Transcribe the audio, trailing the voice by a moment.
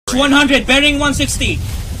Pitch 100, bearing 160.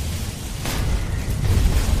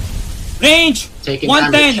 Range Taking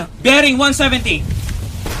 110, damage. bearing 170.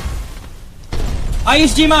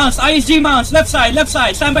 ISG mounts, left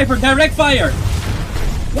side, stand by for direct fire.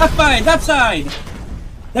 Left side.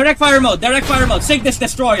 Direct fire mode, sink this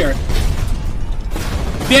destroyer.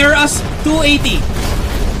 Bear us 280.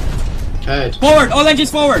 Good. Forward, all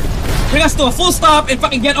engines forward. Bring us to a full stop and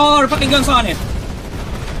fucking get all our fucking guns on him.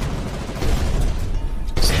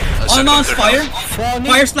 All mounts fire.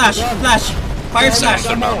 Fire splash. Fire splash.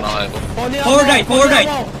 Forward right.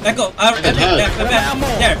 Let go. Left.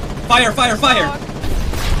 There. Fire.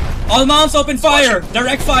 All mounts open fire.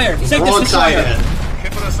 Direct fire. Sink this destroyer.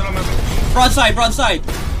 Broadside.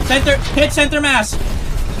 Hit center mass.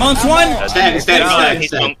 Mounts 1.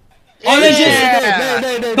 Stand. All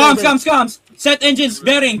engines. Comms. Set engines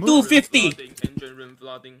bearing 250.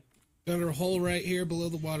 Got our hole right here below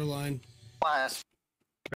the water line.